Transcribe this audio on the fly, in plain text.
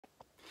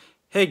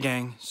Hey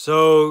gang,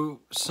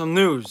 so some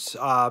news,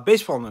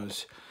 baseball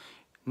news.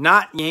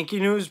 Not Yankee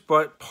news,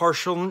 but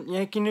partial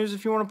Yankee news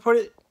if you want to put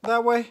it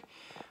that way.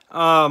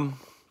 But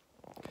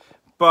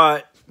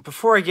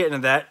before I get into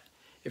that,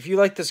 if you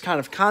like this kind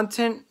of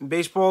content,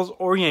 baseballs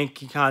or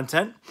Yankee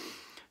content,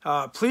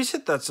 please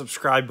hit that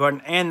subscribe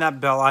button and that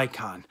bell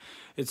icon.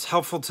 It's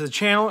helpful to the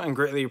channel and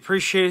greatly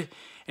appreciated,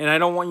 and I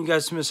don't want you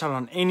guys to miss out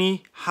on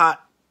any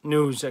hot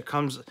news that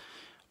comes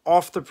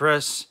off the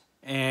press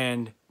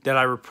and that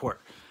I report.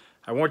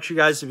 I want you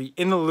guys to be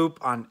in the loop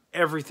on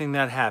everything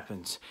that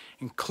happens,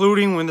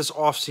 including when this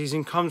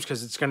off-season comes,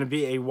 because it's going to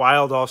be a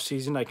wild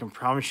off-season. I can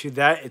promise you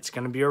that. It's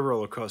going to be a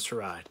roller coaster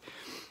ride.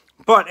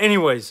 But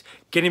anyways,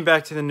 getting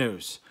back to the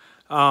news.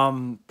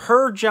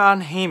 Per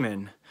Jon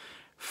Heyman,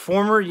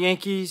 former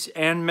Yankees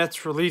and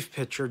Mets relief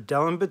pitcher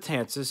Dellin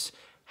Betances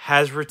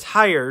has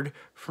retired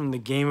from the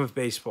game of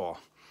baseball.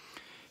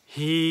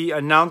 He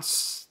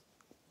announced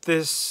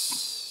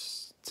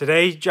this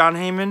today, Jon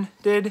Heyman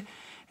did,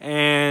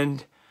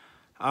 and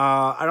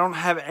I don't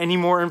have any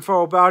more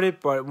info about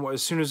it, but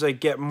as soon as I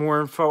get more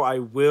info, I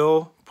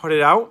will put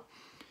it out.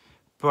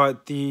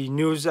 But the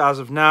news as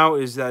of now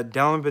is that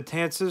Dellin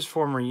Betances,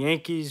 former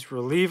Yankees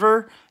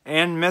reliever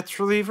and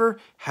Mets reliever,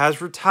 has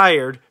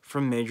retired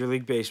from Major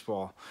League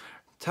Baseball.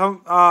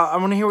 I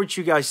want to hear what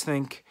you guys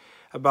think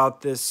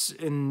about this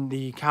in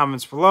the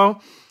comments below.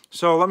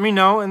 So let me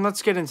know and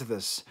let's get into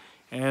this.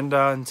 And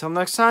until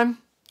next time,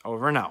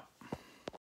 over and out.